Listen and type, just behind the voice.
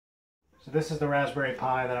So this is the Raspberry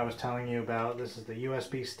Pi that I was telling you about. This is the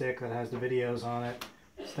USB stick that has the videos on it.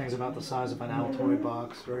 This thing's about the size of an Altoid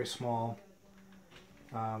box, very small.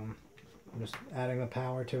 I'm just adding the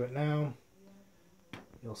power to it now.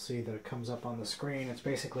 You'll see that it comes up on the screen. It's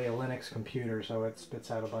basically a Linux computer, so it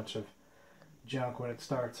spits out a bunch of junk when it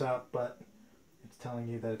starts up, but it's telling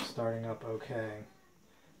you that it's starting up okay.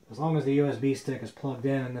 As long as the USB stick is plugged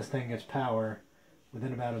in and this thing gets power,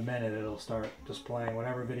 within about a minute it'll start displaying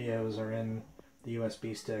whatever videos are in the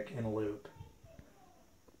USB stick in a loop.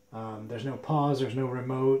 There's no pause, there's no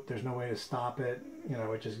remote, there's no way to stop it. You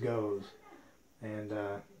know, it just goes and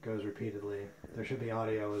goes repeatedly. There should be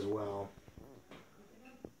audio as well,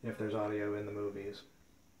 if there's audio in the movies.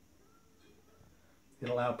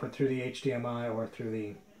 It'll output through the HDMI or through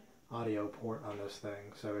the audio port on this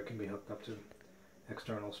thing, so it can be hooked up to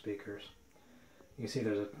external speakers. You see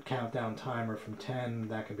there's a countdown timer from 10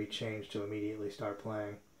 that can be changed to immediately start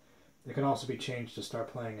playing. It can also be changed to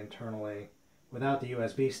start playing internally without the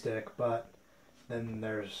USB stick, but then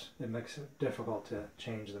it makes it difficult to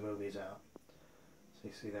change the movies out. So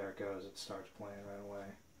you see there it goes, it starts playing right away.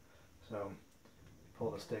 So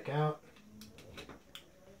pull the stick out,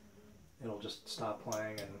 it'll just stop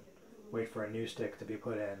playing and wait for a new stick to be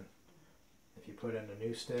put in. If you put in a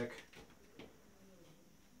new stick,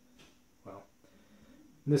 well,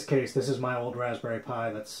 in this case, this is my old Raspberry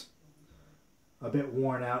Pi that's a bit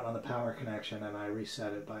worn out on the power connection, and I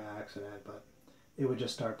reset it by accident, but it would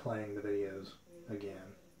just start playing the videos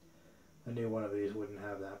again. A new one of these wouldn't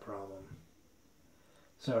have that problem.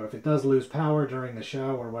 So if it does lose power during the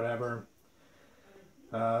show or whatever,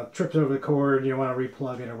 trips over the cord, you want to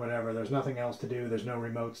replug it or whatever, there's nothing else to do, there's no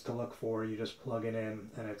remotes to look for, you just plug it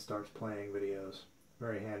in and it starts playing videos.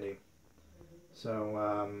 Very handy.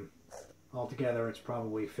 So altogether it's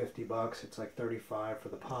probably 50 bucks. It's like 35 for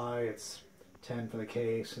the Pi, it's 10 for the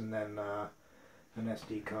case, and then an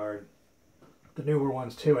SD card. The newer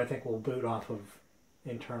ones too, I think, will boot off of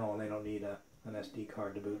internal and they don't need an SD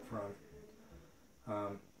card to boot from.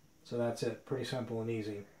 So that's it, pretty simple and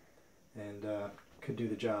easy, and could do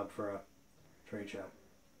the job for a trade show.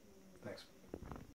 Thanks.